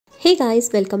Hey guys,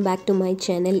 welcome back to my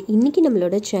channel. இன்னைக்கு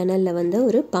நம்மளோட சேனல்ல வந்து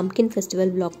ஒரு pumpkin festival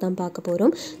vlog தான் பார்க்க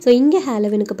போறோம். சோ இங்க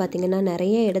ஹாலோவீனுக்கு பாத்தீங்கன்னா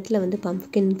நிறைய இடத்துல வந்து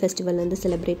pumpkin festival வந்து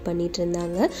செலிப்ரேட் பண்ணிட்டு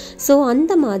இருந்தாங்க. சோ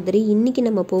அந்த மாதிரி இன்னைக்கு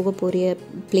நம்ம போக போற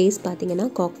place பாத்தீங்கன்னா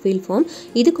cockfield farm.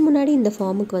 இதுக்கு முன்னாடி இந்த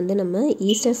ஃபார்முக்கு வந்து நம்ம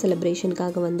ஈஸ்டர்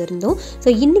செலிப்ரேஷனுக்காக வந்திருந்தோம்.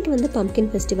 சோ இன்னைக்கு வந்து pumpkin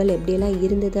festival எப்படி எல்லாம்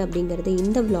இருந்தது அப்படிங்கறது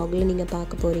இந்த vlogல நீங்க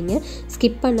பார்க்க போறீங்க.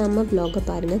 ஸ்கிப் பண்ணாம vlog-ஐ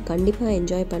பாருங்க. கண்டிப்பா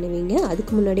என்ஜாய் பண்ணுவீங்க.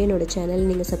 அதுக்கு முன்னாடி என்னோட சேனலை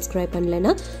நீங்க subscribe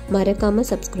பண்ணலனா மறக்காம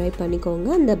subscribe பண்ணிக்கோங்க.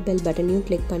 அந்த பெல் பட்டனையும்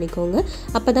click பண்ணிக்கோங்க.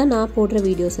 அப்பதான் நான் போடுற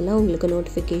வீடியோஸ் எல்லாம் உங்களுக்கு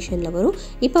நோட்டிஃபிகேஷன்ல வரும்.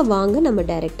 இப்போ வாங்க நம்ம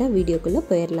டைரக்ட்டா வீடியோக்குள்ள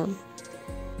போயிரலாம்.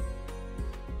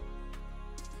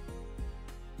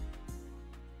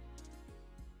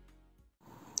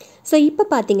 So இப்போ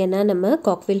பாத்தீங்கன்னா நம்ம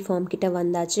cockfield farm கிட்ட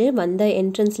வந்தாச்சு. வந்த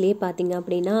என்ட்ரன்ஸ்லயே பாத்தீங்க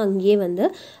அப்படினா அங்கேயே வந்து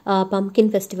pumpkin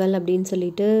festival அப்படினு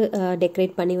சொல்லிட்டு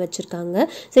டெக்கரேட் பண்ணி வச்சிருக்காங்க.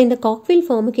 சோ இந்த cockfield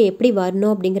farmக்கு எப்படி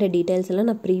வரணும் அப்படிங்கற டீடைல்ஸ் எல்லாம்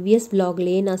நான் previous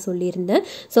vlogலயே நான் சொல்லியிருந்தேன்.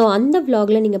 சோ அந்த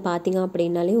vlogல நீங்க பாத்தீங்க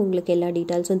அப்படினாலே உங்களுக்கு எல்லா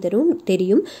டீடைல்ஸும்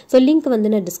தெரியும். சோ லிங்க்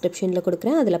வந்து நான் descriptionல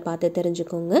கொடுக்கிறேன். அதல பார்த்து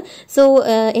தெரிஞ்சுக்கோங்க. சோ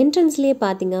என்ட்ரன்ஸ்லயே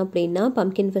பாத்தீங்க அப்படினா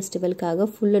pumpkin festivalக்காக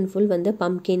full and full வந்து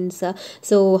pumpkins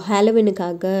சோ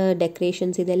ஹாலோவீனுக்காக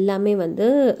டெக்கரேஷன்ஸ் இதெல்லாம் வந்து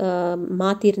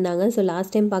மாத்திருந்தாங்க. சோ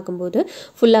லாஸ்ட் டைம் பாக்கும்போது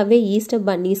ஃபுல்லாவே ஈஸ்டர்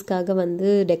பன்னீஸ்க்காக வந்து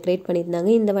டெக்கரேட் பண்ணிருந்தாங்க.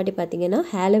 இந்த வாட்டி பாத்தீங்கன்னா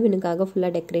ஹாலோவீனுக்காக ஃபுல்லா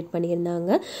டெக்கரேட் பண்ணிருந்தாங்க.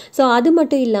 சோ அது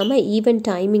மட்டும் இல்லாம ஈவென்ட்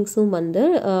டைமிங்ஸும் வந்து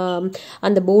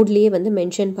அந்த போர்ட்லயே வந்து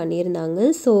மென்ஷன்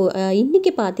பண்ணிருந்தாங்க. சோ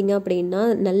இன்னைக்கு பாத்தீங்க அப்படினா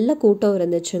நல்ல கூட்டம்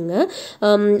இருந்துச்சுங்க.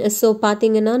 சோ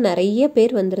பாத்தீங்கன்னா நிறைய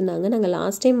பேர் வந்திருந்தாங்க. நாங்க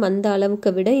லாஸ்ட் டைம் வந்த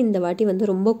அளவுக்கு விட இந்த வாட்டி வந்து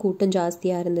ரொம்ப கூட்டம்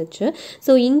ஜாஸ்தியா இருந்துச்சு.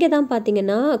 சோ இங்க தான்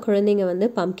பாத்தீங்கன்னா குழந்தைங்க வந்து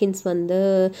பம்ப்கின்ஸ் வந்து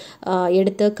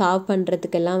எடுத்து காவ்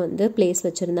பண்றதுக்கெல்லாம் வந்து பிளேஸ்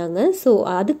வச்சிருந்தாங்க. சோ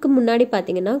அதுக்கு முன்னாடி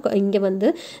பாத்தீங்கன்னா இங்க வந்து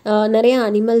நிறைய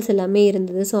அனிமல்ஸ் எல்லாமே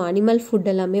இருந்தது. சோ அனிமல் ஃபுட்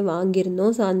எல்லாமே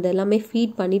வாங்கியிருந்தோம். சோ அந்த எல்லாமே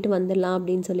ஃபீட் பண்ணிட்டு வந்துடலாம்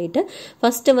அப்படின்னு சொல்லிட்டு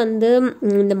ஃபர்ஸ்ட் வந்து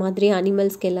இந்த மாதிரி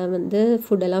அனிமல்ஸ்க்கு எல்லாம் வந்து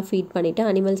ஃபுட் எல்லாம் ஃபீட் பண்ணிட்டு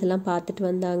அனிமல்ஸ் எல்லாம் பார்த்துட்டு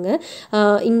வந்தாங்க.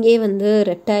 இங்கே வந்து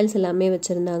ரெப்டைல்ஸ் எல்லாமே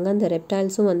வச்சிருந்தாங்க. அந்த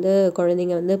ரெப்டைல்ஸும் வந்து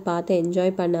குழந்தைங்க வந்து பார்த்து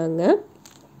என்ஜாய் பண்ணாங்க.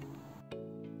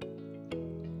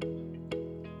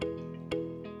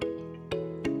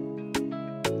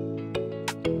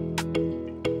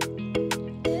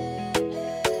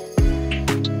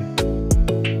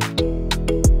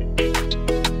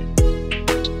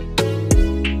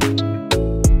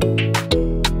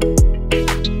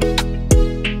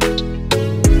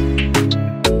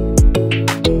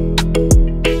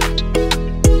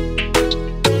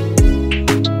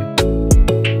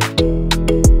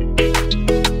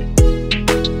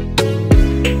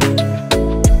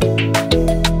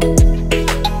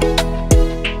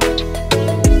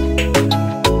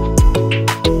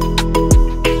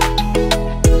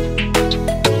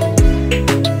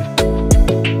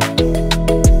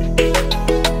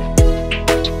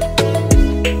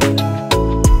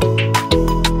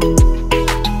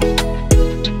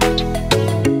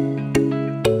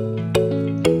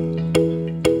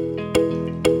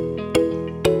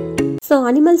 ஸோ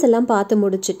அனிமல்ஸ் எல்லாம் பார்த்து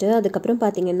முடிச்சுட்டு அதுக்கப்புறம்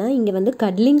பார்த்தீங்கன்னா இங்கே வந்து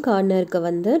கட்லிங் கார்னருக்கு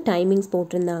வந்து டைமிங்ஸ்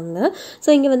போட்டிருந்தாங்க. ஸோ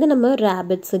இங்கே வந்து நம்ம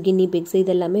ரேபிட்ஸ் கின்னி பிக்ஸ்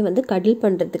இதெல்லாமே வந்து கடல்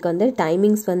பண்ணுறதுக்கு வந்து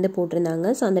டைமிங்ஸ் வந்து போட்டிருந்தாங்க.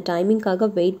 ஸோ அந்த டைமிங்காக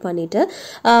வெயிட் பண்ணிவிட்டு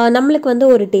நம்மளுக்கு வந்து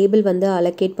ஒரு டேபிள் வந்து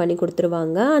அலோகேட் பண்ணி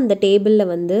கொடுத்துருவாங்க. அந்த டேபிளில்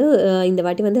வந்து இந்த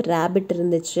வாட்டி வந்து ரேபிட்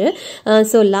இருந்துச்சு.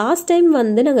 ஸோ லாஸ்ட் டைம்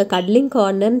வந்து நாங்கள் கட்லிங்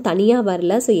கார்னர் தனியாக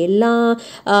வரல. ஸோ எல்லா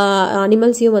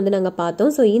அனிமல்ஸையும் வந்து நாங்கள்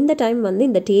பார்த்தோம். ஸோ இந்த டைம் வந்து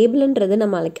இந்த டேபிள்ன்றது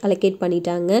நம்ம அலோகேட்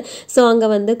பண்ணிட்டாங்க. ஸோ அங்கே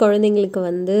வந்து குழந்தைங்களுக்கு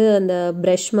வந்து அந்த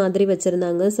ப்ரஷ் மாதிரி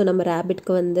வச்சுருந்தாங்க. ஸோ நம்ம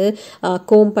ரேபிட்க்கு வந்து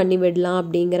கோம் பண்ணி விடலாம்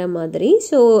அப்படிங்கிற மாதிரி.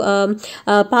 ஸோ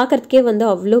பார்க்கறதுக்கே வந்து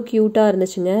அவ்வளோ க்யூட்டாக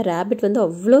இருந்துச்சுங்க. ரேபிட் வந்து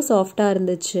அவ்வளோ சாஃப்டாக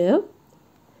இருந்துச்சு.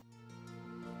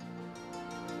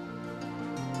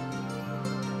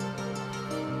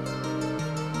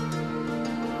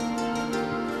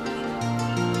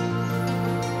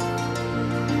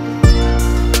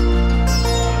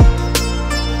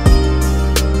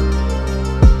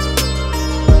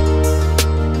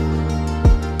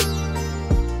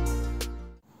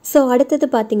 ஸோ அடுத்தது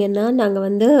பார்த்தீங்கன்னா நாங்கள்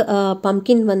வந்து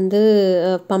பம்ப்கின் வந்து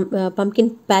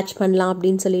பம்ப்கின் பேட்ச் பண்ணலாம்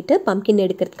அப்படின்னு சொல்லிட்டு பம்ப்கின்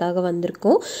எடுக்கிறதுக்காக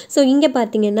வந்திருக்கோம். ஸோ இங்கே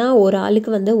பார்த்தீங்கன்னா ஒரு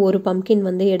ஆளுக்கு வந்து ஒரு பம்ப்கின்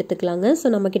வந்து எடுத்துக்கலாங்க. ஸோ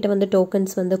நம்மக்கிட்ட வந்து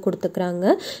டோக்கன்ஸ் வந்து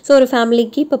கொடுத்துக்கிறாங்க. ஸோ ஒரு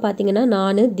ஃபேமிலிக்கு இப்போ பார்த்தீங்கன்னா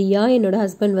நான் தியா என்னோட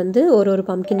ஹஸ்பண்ட் வந்து ஒரு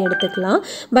பம்ப்கின் எடுத்துக்கலாம்.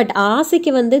 பட்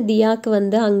ஆசைக்கு வந்து தியாவுக்கு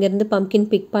வந்து அங்கேருந்து பம்ப்கின்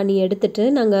பிக் பண்ணி எடுத்துட்டு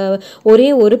நாங்கள் ஒரே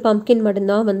ஒரு பம்ப்கின்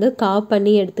மட்டும்தான் வந்து காவ்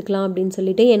பண்ணி எடுத்துக்கலாம் அப்படின்னு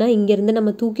சொல்லிட்டு, ஏன்னா இங்கேருந்து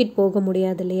நம்ம தூக்கிட்டு போக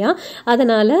முடியாது இல்லையா,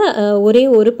 அதனால் ஒரே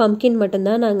ஒரு பம்ப்கின்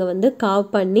மட்டும்தான் நாங்கள் வந்து காவ்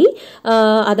பண்ணி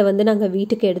அதை வந்து நாங்கள்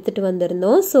வீட்டுக்கு எடுத்துகிட்டு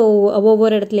வந்திருந்தோம். ஸோ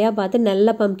ஒவ்வொரு இடத்துலையா பார்த்து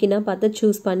நல்ல பம்ப்கினாக பார்த்து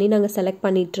சூஸ் பண்ணி நாங்கள் செலக்ட்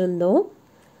பண்ணிட்டு இருந்தோம்.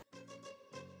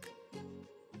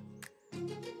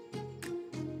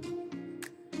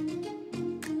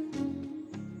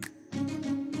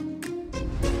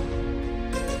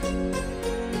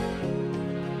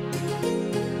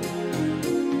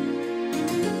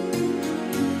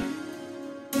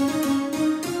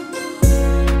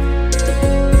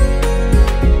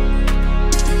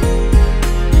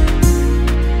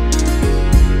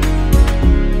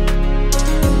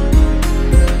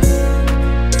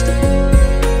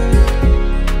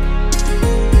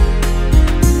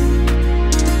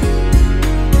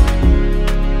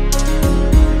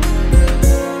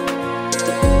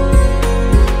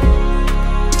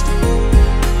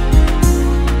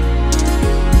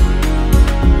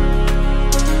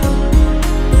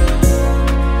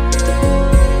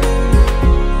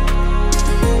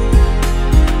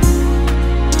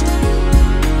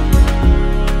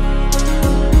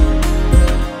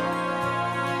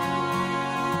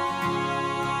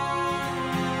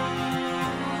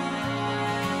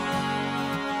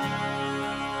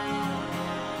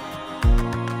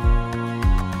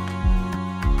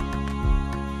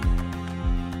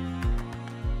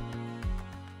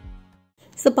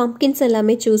 ஸோ பம்ப்கின்ஸ்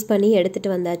எல்லாமே சூஸ் பண்ணி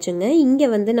எடுத்துகிட்டு வந்தாச்சுங்க. இங்கே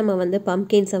வந்து நம்ம வந்து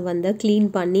பம்ப்கின்ஸை வந்து க்ளீன்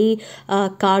பண்ணி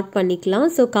கார்வ் பண்ணிக்கலாம்.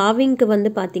 ஸோ கார்விங்க்கு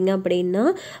வந்து பார்த்திங்க அப்படின்னா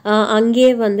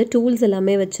அங்கேயே வந்து டூல்ஸ்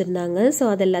எல்லாமே வச்சுருந்தாங்க. ஸோ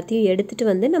அது எல்லாத்தையும் எடுத்துகிட்டு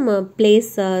வந்து நம்ம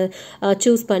பிளேஸ்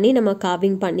சூஸ் பண்ணி நம்ம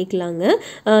கார்விங் பண்ணிக்கலாங்க.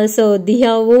 ஸோ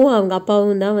தியாவும் அவங்க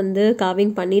அப்பாவும் தான் வந்து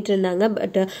கார்விங் பண்ணிட்டு இருந்தாங்க.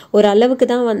 பட் ஓரளவுக்கு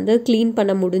தான் வந்து க்ளீன்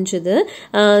பண்ண முடிஞ்சுது.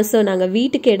 ஸோ நாங்கள்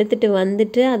வீட்டுக்கு எடுத்துகிட்டு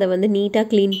வந்துட்டு அதை வந்து நீட்டாக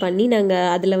க்ளீன் பண்ணி நாங்கள்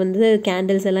அதில் வந்து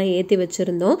கேண்டில்ஸ் எல்லாம் ஏற்றி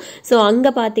வச்சுருந்தோம். ஸோ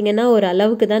அங்கே பார்த்தீங்கன்னா ஒரு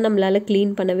அளவுக்கு தான் நம்மளால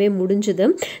க்ளீன் பண்ணவே முடிஞ்சுது.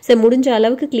 ஸோ முடிஞ்ச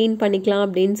அளவுக்கு க்ளீன் பண்ணிக்கலாம்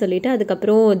அப்படின்னு சொல்லிட்டு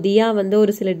அதுக்கப்புறம் தியா வந்து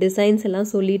ஒரு சில டிசைன்ஸ் எல்லாம்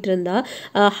சொல்லிட்டு இருந்தா.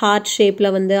 ஹார்ட் ஷேப்பில்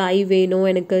வந்து ஐ வேணும்,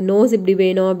 எனக்கு நோஸ் இப்படி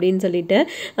வேணும் அப்படின்னு சொல்லிட்டு.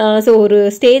 ஸோ ஒரு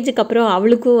ஸ்டேஜுக்கு அப்புறம்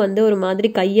அவளுக்கும் வந்து ஒரு மாதிரி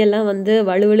கையெல்லாம் வந்து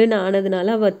வலுவலுன்னு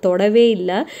ஆனதுனால அவள் தொடவே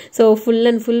இல்லை. ஸோ ஃபுல்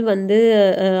அண்ட் ஃபுல் வந்து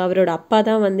அவரோட அப்பா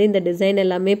தான் வந்து இந்த டிசைன்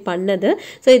எல்லாமே பண்ணது.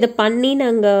 ஸோ இதை பண்ணி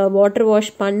நாங்கள் வாட்டர்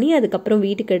வாஷ் பண்ணி அதுக்கப்புறம்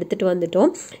வீட்டுக்கு எடுத்துகிட்டு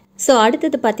வந்துட்டோம். ஸோ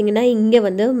அடுத்தது பார்த்திங்கன்னா இங்கே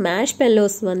வந்து மேஷ்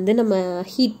மெல்லோஸ் வந்து நம்ம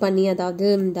ஹீட் பண்ணி, அதாவது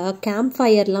இந்த கேம்ப்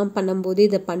ஃபயர்லாம் பண்ணும்போது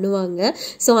இதை பண்ணுவாங்க.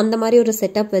 ஸோ அந்த மாதிரி ஒரு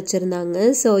செட்டப் வச்சுருந்தாங்க.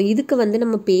 ஸோ இதுக்கு வந்து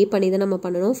நம்ம பே பண்ணி தான் நம்ம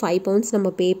பண்ணணும். 5 pounds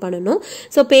நம்ம பே பண்ணணும்.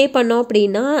 ஸோ பே பண்ணோம்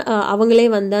அப்படின்னா அவங்களே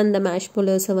வந்து அந்த மேஷ்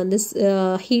மெல்லோஸை வந்து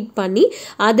ஹீட் பண்ணி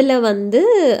அதில் வந்து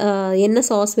என்ன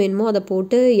சாஸ் வேணுமோ அதை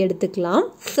போட்டு எடுத்துக்கலாம்.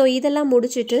 ஸோ இதெல்லாம்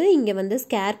முடிச்சுட்டு இங்கே வந்து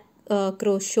ஸ்கேர்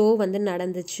க்ரோ ஷோ வந்து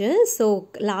நடந்துச்சு. ஸோ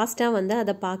லாஸ்ட்டாக வந்து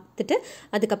அதை பார்த்துட்டு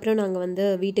அதுக்கப்புறம் நாங்கள் வந்து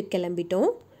வீட்டுக்கு கிளம்பிட்டோம்.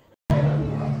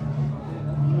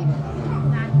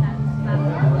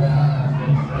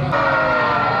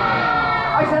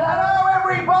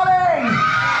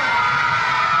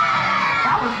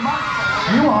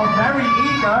 You are very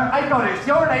eager. I got it.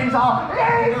 Your names are...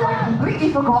 I completely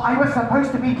forgot I was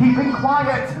supposed to be keeping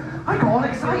quiet. I got all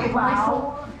excited when I saw...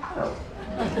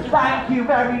 Thank you,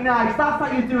 very nice. That's how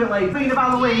you do it, ladies. Queen of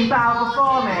Halloween, bow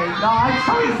before me. No, I'm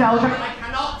sorry, Zelda. I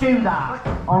cannot do that.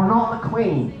 Or not the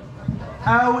Queen.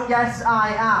 Oh, yes, I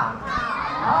am.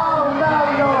 Oh, no,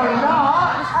 you're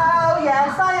not. Oh,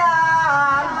 yes, I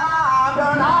am.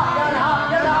 You're not, you're not,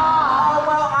 you're not. Oh,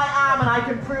 well, I am, and I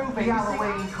can prove it.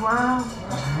 Halloween clown.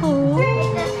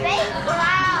 It's a fake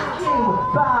clown. You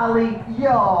bally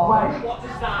yo. Wait, what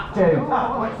does that do?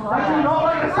 I do not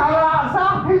like the sound of that sound.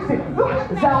 Look,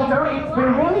 Zelda, it's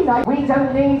been really nice. We don't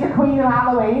need a Queen of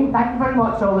Halloween. Thank you very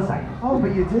much, all the same. Oh,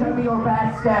 but you do. Show me your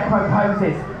best scarecrow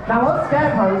poses. Now, on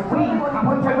scarecrows, we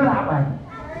point over that way.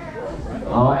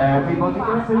 Oh, everybody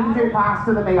just do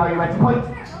faster than me. Are you ready? Point,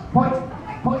 point,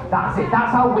 point. That's it.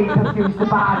 That's how we confuse the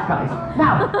bad guys.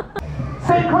 Now,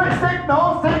 secret signal,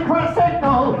 secret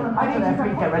signal. I need you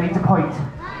to get ready to point.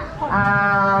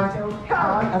 And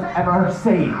I have ever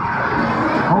seen.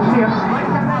 Oh dear.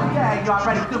 Yeah, you are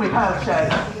ready to rehearsal.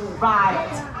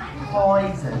 Right.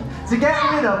 Poison. To get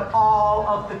rid of all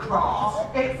of the cross,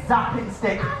 it's zapping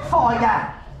stick fire.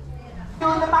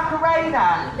 Doing the Macarena.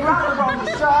 You're at the wrong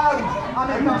show. I'm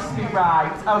a dusty,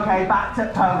 right. Okay, back to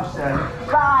potion.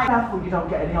 Right. Careful you don't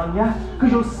get any on you,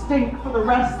 because you'll stink for the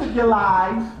rest of your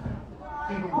life.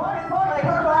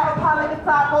 Panic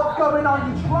attack, what's going on?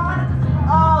 You trying?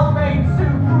 I'll reign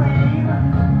supreme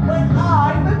when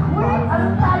I'm the queen of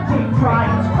magic.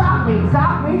 Right, zap me,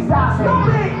 zap me, zap me. Stop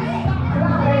it!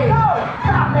 Zap me! No!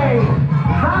 Zap me!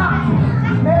 Zap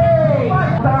me!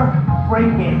 They're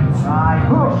bring it. Right,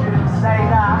 you shouldn't say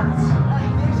that.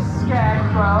 This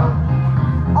scarecrow.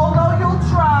 Although you'll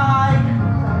try.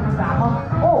 That one.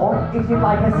 Or if you'd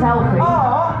like a selfie.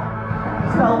 Or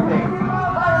selfie.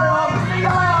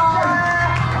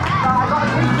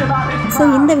 So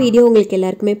இந்த video உங்களுக்கு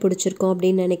எல்லாருக்குமே பிடிச்சிருக்கும்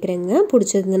அப்படின்னு நினைக்கிறேங்க.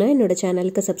 பிடிச்சிருந்ததுன்னா என்னோட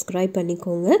சேனலுக்கு subscribe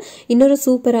பண்ணிக்கோங்க. இன்னொரு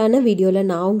சூப்பரான வீடியோவில்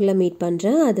நான் உங்களை மீட்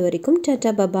பண்ணுறேன். அது வரைக்கும்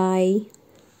டாடா பபாய்.